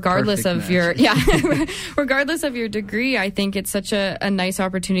think regardless of your regardless of your degree, I think it's such a nice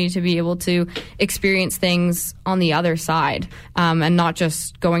opportunity to be able to experience things on the other side, and not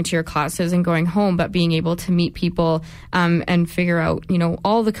just going to your classes and going home, but being able to meet people and figure out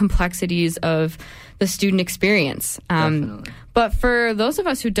all the complexities of the student experience. But for those of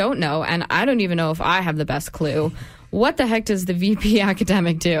us who don't know, and I don't even know if I have the best clue, what the heck does the VP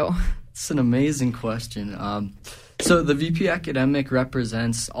academic do? It's an amazing question. So the VP academic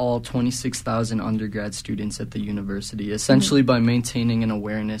represents all 26,000 undergrad students at the university, essentially by maintaining an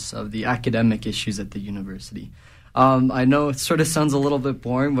awareness of the academic issues at the university. I know it sort of sounds a little bit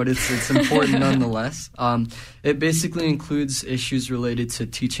boring, but it's important nonetheless. It basically includes issues related to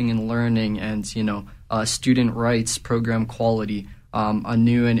teaching and learning and, student rights, program quality, a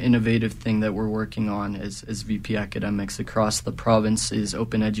new and innovative thing that we're working on as VP academics across the province is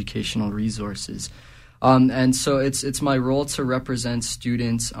open educational resources. And so it's my role to represent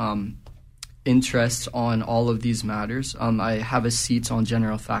students' interests on all of these matters. I have a seat on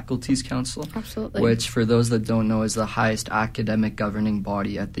General Faculties Council, which, for those that don't know, is the highest academic governing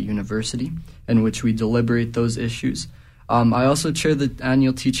body at the university, in which we deliberate those issues. I also chair the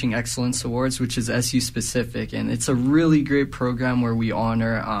annual Teaching Excellence Awards, which is SU-specific, and it's a really great program where we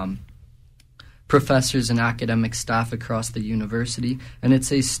honor professors and academic staff across the university, and it's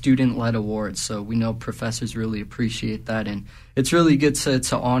a student-led award, so we know professors really appreciate that, and it's really good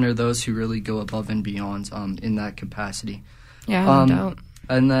to honor those who really go above and beyond in that capacity. Yeah, no doubt.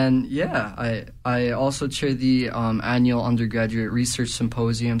 And then, I also chair the annual undergraduate research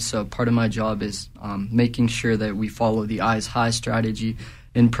symposium, so part of my job is making sure that we follow the Eyes High strategy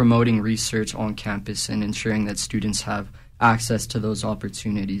in promoting research on campus and ensuring that students have access to those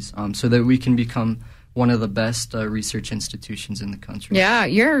opportunities so that we can become one of the best research institutions in the country. Yeah,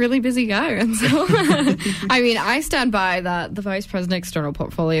 you're a really busy guy, Renzo. I mean, I stand by that the Vice President External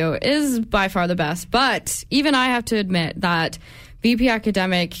Portfolio is by far the best, but even I have to admit that VP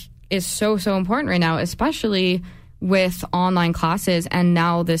Academic is so important right now, especially with online classes and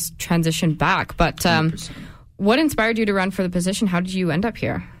now this transition back. But what inspired you to run for the position? How did you end up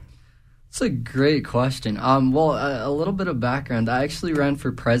here? It's a great question. Well, a little bit of background. I actually ran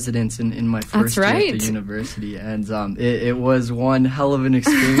for president in my first year at the university, and it was one hell of an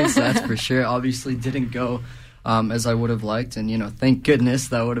experience, that's for sure. Obviously didn't go as I would have liked, and, thank goodness,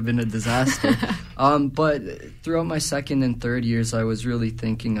 that would have been a disaster. But throughout my second and third years, I was really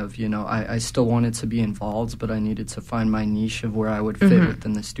thinking of, I still wanted to be involved, but I needed to find my niche of where I would fit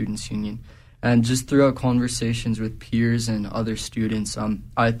within the Students' Union. And just throughout conversations with peers and other students,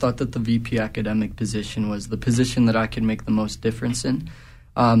 I thought that the VP Academic position was the position that I could make the most difference in.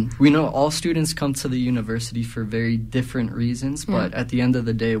 We know all students come to the university for very different reasons, but at the end of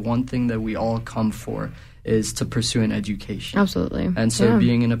the day, one thing that we all come for is to pursue an education. Absolutely. And so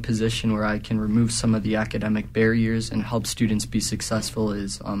being in a position where I can remove some of the academic barriers and help students be successful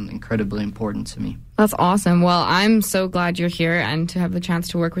is incredibly important to me. That's awesome. Well, I'm so glad you're here and to have the chance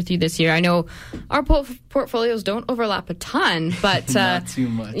to work with you this year. I know our portfolios don't overlap a ton, but not too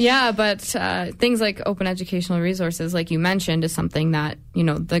much. Yeah, but things like open educational resources, like you mentioned, is something that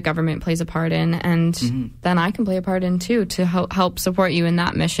the government plays a part in, and then I can play a part in too to help support you in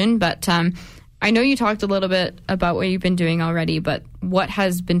that mission. But I know you talked a little bit about what you've been doing already, but what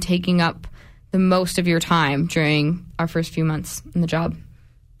has been taking up the most of your time during our first few months in the job?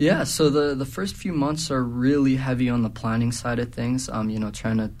 Yeah, so the first few months are really heavy on the planning side of things,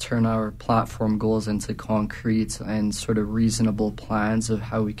 trying to turn our platform goals into concrete and sort of reasonable plans of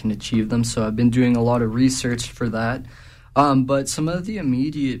how we can achieve them. So I've been doing a lot of research for that. But some of the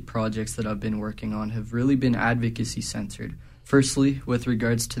immediate projects that I've been working on have really been advocacy-centered. Firstly, with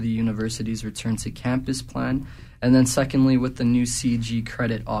regards to the university's return to campus plan, and then secondly, with the new CG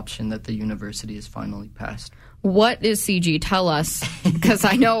credit option that the university has finally passed. What is CG? Tell us, because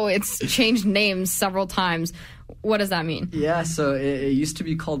I know it's changed names several times. What does that mean? Yeah, so it used to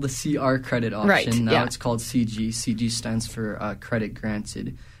be called the CR credit option. Right, now it's called CG. CG stands for credit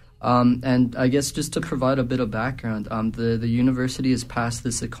granted. And I guess just to provide a bit of background, the university has passed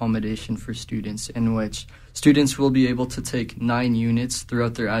this accommodation for students in which students will be able to take 9 units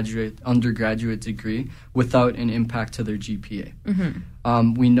throughout their undergraduate degree without an impact to their GPA.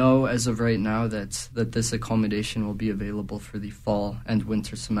 We know as of right now that this accommodation will be available for the fall and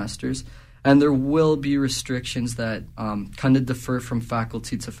winter semesters. And there will be restrictions that kind of differ from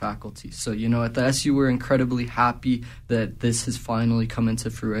faculty to faculty. So, at the SU, we're incredibly happy that this has finally come into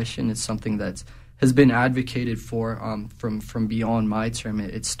fruition. It's something that has been advocated for from beyond my term.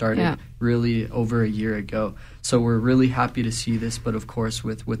 It started really over a year ago. So we're really happy to see this. But, of course,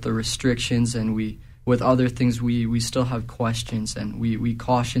 with the restrictions and with other things, we still have questions. And we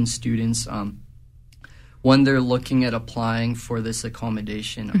caution students when they're looking at applying for this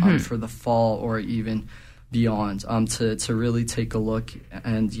accommodation for the fall or even beyond, to really take a look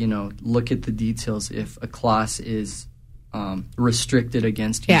and, look at the details if a class is restricted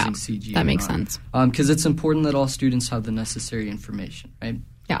against using CG. That makes sense. Because it's important that all students have the necessary information, right?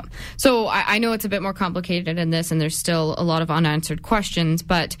 Yeah. So I know it's a bit more complicated in this, and there's still a lot of unanswered questions,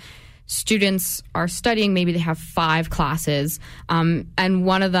 but students are studying, maybe they have 5 classes, and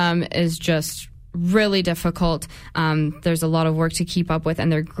one of them is just really difficult. There's a lot of work to keep up with, and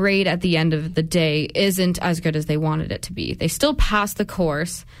their grade at the end of the day isn't as good as they wanted it to be. They still pass the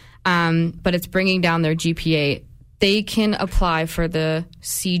course, but it's bringing down their GPA. They can apply for the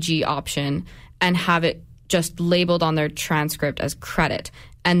CG option and have it just labeled on their transcript as credit,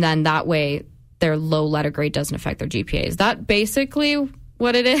 and then that way their low letter grade doesn't affect their GPA. Is that basically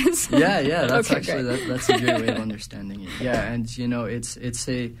what it is? Yeah, that's that's a great way of understanding it. Yeah, and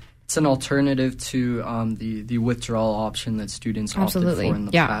it's an alternative to the withdrawal option that students opted for in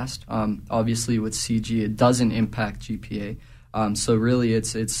the past. Obviously, with CG, it doesn't impact GPA. So really,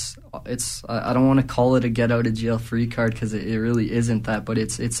 it's I don't want to call it a get out of jail free card because it really isn't that, but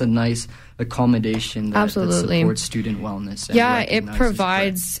it's a nice accommodation that supports student wellness. And it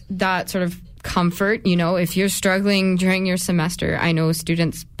provides that sort of comfort. If you're struggling during your semester, I know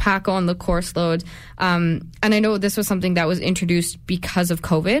students pack on the course load, and I know this was something that was introduced because of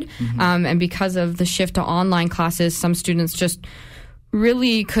COVID, and because of the shift to online classes. Some students just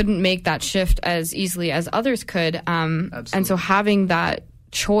really couldn't make that shift as easily as others could, and so having that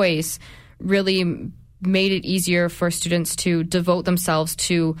choice really made it easier for students to devote themselves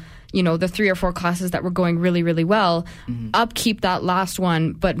to the 3 or 4 classes that were going really, really well, upkeep that last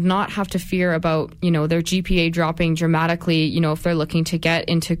one, but not have to fear about, their GPA dropping dramatically, if they're looking to get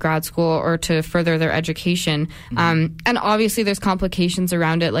into grad school or to further their education. And obviously there's complications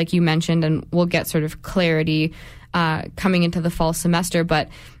around it, like you mentioned, and we'll get sort of clarity coming into the fall semester. But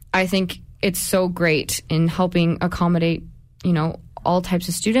I think it's so great in helping accommodate, all types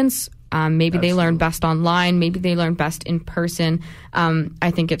of students. Maybe they learn best online. Maybe they learn best in person.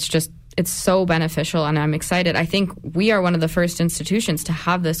 I think it's so beneficial, and I'm excited. I think we are one of the first institutions to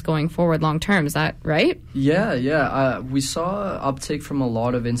have this going forward long term. Is that right? Yeah. We saw uptake from a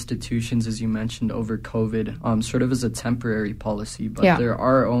lot of institutions, as you mentioned, over COVID, sort of as a temporary policy. But there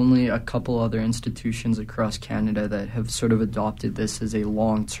are only a couple other institutions across Canada that have sort of adopted this as a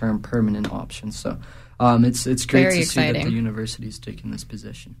long-term permanent option. So it's great very to exciting. see that the university is taking this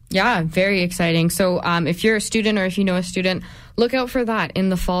position. Yeah, very exciting. So if you're a student or if you know a student, look out for that in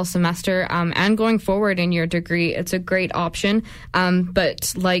the fall semester and going forward in your degree. It's a great option.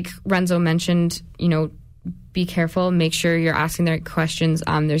 But like Renzo mentioned, be careful. Make sure you're asking the right questions.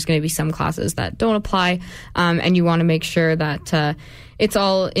 There's going to be some classes that don't apply, and you want to make sure that it's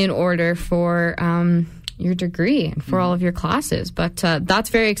all in order for your degree and for all of your classes. But that's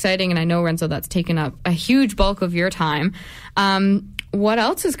very exciting, and I know, Renzo, that's taken up a huge bulk of your time. What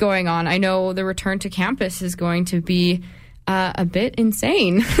else is going on? I know the return to campus is going to be a bit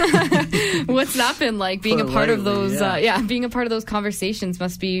insane. What's that been like? Being a part of those being a part of those conversations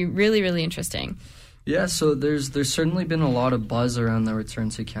must be really, really interesting. Yeah, so there's certainly been a lot of buzz around the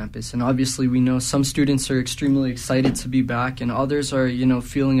return to campus, and obviously we know some students are extremely excited to be back, and others are,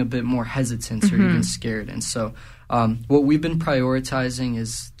 feeling a bit more hesitant or even scared. And so what we've been prioritizing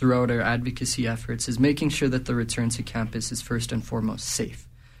is, throughout our advocacy efforts, is making sure that the return to campus is first and foremost safe.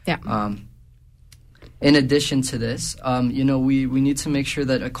 Yeah. In addition to this, we need to make sure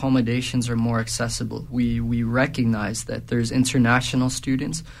that accommodations are more accessible. We recognize that there's international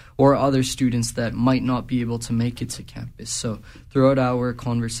students or other students that might not be able to make it to campus. So throughout our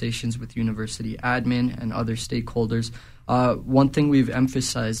conversations with university admin and other stakeholders, one thing we've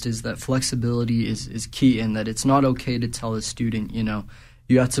emphasized is that flexibility is key, and that it's not okay to tell a student,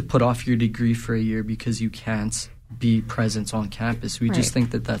 you have to put off your degree for a year because you can't be present on campus. We just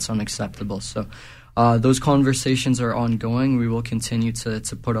think that that's unacceptable. So those conversations are ongoing. We will continue to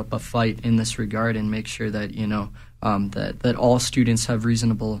put up a fight in this regard and make sure that that all students have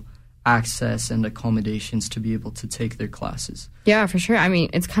reasonable access and accommodations to be able to take their classes. Yeah, for sure. I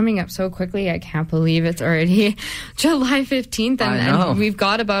mean, it's coming up so quickly. I can't believe it's already July 15th, and we've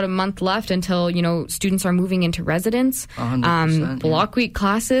got about a month left until students are moving into residence. 100%, block week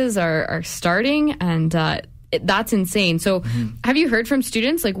classes are starting, and that's insane. So have you heard from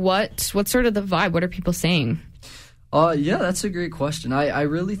students? Like, what's sort of the vibe? What are people saying? Yeah, that's a great question. I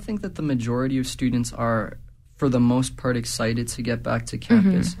really think that the majority of students are, for the most part, excited to get back to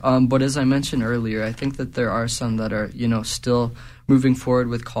campus. But as I mentioned earlier, I think that there are some that are, still moving forward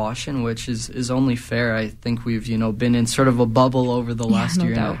with caution, which is only fair. I think we've, been in sort of a bubble over the last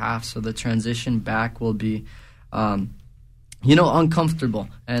year and a half, so the transition back will be uncomfortable,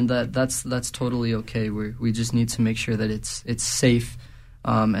 and that's totally okay. We just need to make sure that it's safe,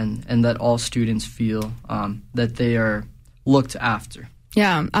 and that all students feel that they are looked after.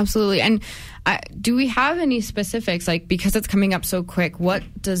 Yeah, absolutely. And do we have any specifics, like, because it's coming up so quick, what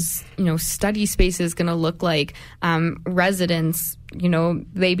does, study spaces going to look like? Residents,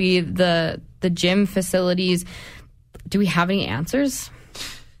 maybe the gym facilities. Do we have any answers?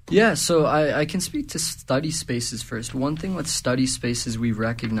 Yeah, so I can speak to study spaces first. One thing with study spaces we've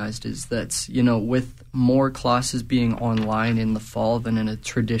recognized is that, with more classes being online in the fall than in a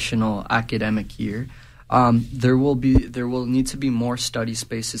traditional academic year, there will need to be more study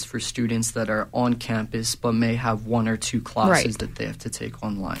spaces for students that are on campus but may have 1 or 2 classes that they have to take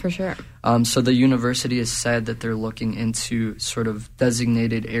online. For sure. So the university has said that they're looking into sort of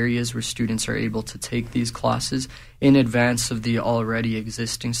designated areas where students are able to take these classes in advance of the already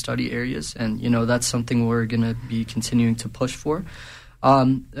existing study areas, and that's something we're going to be continuing to push for.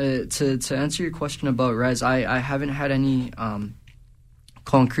 To answer your question about res, I haven't had any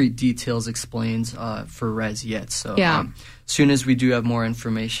concrete details explained for res yet. So as soon as we do have more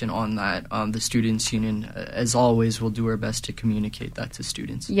information on that, the Students' Union, as always, will do our best to communicate that to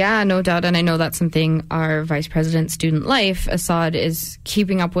students. Yeah, no doubt. And I know that's something our Vice President Student Life, Assad, is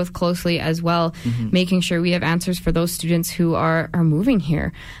keeping up with closely as well, making sure we have answers for those students who are moving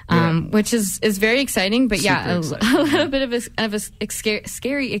here, which is very exciting. But a little bit of a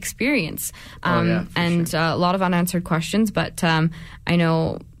scary experience, and sure. A lot of unanswered questions. But I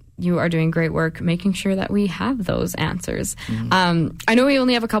know you are doing great work making sure that we have those answers. I know we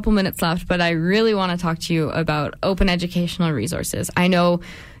only have a couple minutes left, but I really want to talk to you about open educational resources. I know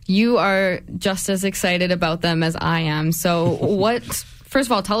you are just as excited about them as I am. So first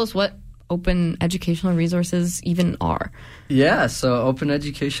of all, tell us what open educational resources even are. Yeah, so open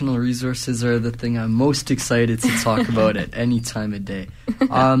educational resources are the thing I'm most excited to talk about at any time of day.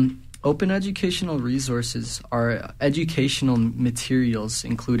 Open educational resources are educational materials,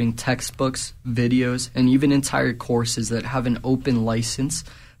 including textbooks, videos, and even entire courses that have an open license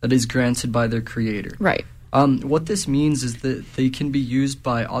that is granted by their creator. Right. What this means is that they can be used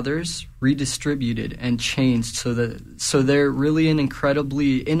by others, redistributed, and changed so they're really an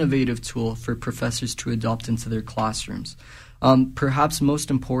incredibly innovative tool for professors to adopt into their classrooms. Perhaps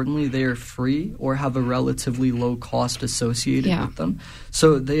most importantly, they are free or have a relatively low cost associated with them.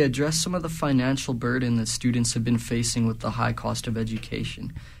 So they address some of the financial burden that students have been facing with the high cost of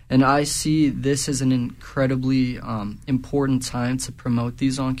education. And I see this as an incredibly important time to promote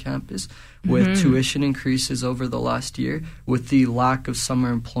these on campus with tuition increases over the last year, with the lack of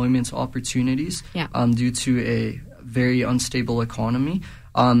summer employment opportunities due to a very unstable economy.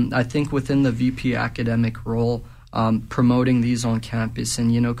 I think within the VP academic role, promoting these on campus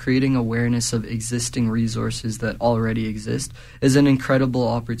and, creating awareness of existing resources that already exist is an incredible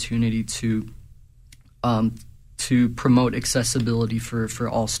opportunity to promote accessibility for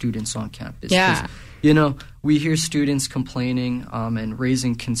all students on campus. Yeah. We hear students complaining and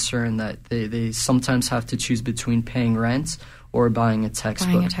raising concern that they sometimes have to choose between paying rent or buying a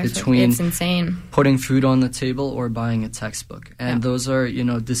textbook, between it's insane. Putting food on the table or buying a textbook. And those are,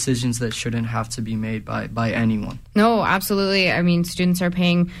 decisions that shouldn't have to be made by anyone. No, absolutely. I mean, students are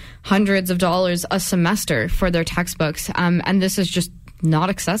paying hundreds of dollars a semester for their textbooks, and this is just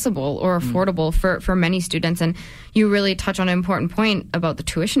not accessible or affordable for many students. And you really touch on an important point about the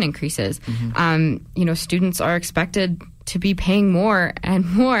tuition increases. Students are expected to be paying more and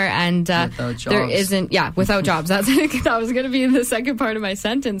more, and there isn't without jobs. That was going to be the second part of my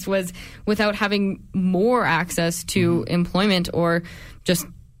sentence, was without having more access to employment or just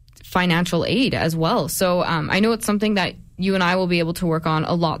financial aid as well. So I know it's something that you and I will be able to work on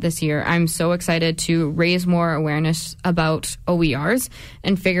a lot this year. I'm so excited to raise more awareness about OERs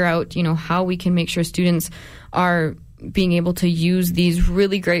and figure out, how we can make sure students are being able to use these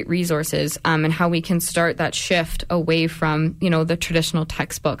really great resources, and how we can start that shift away from, the traditional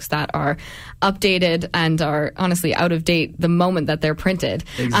textbooks that are updated and are honestly out of date the moment that they're printed.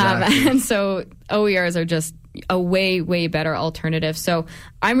 Exactly. And so OERs are just a way, way better alternative. So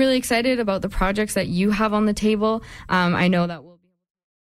I'm really excited about the projects that you have on the table. I know that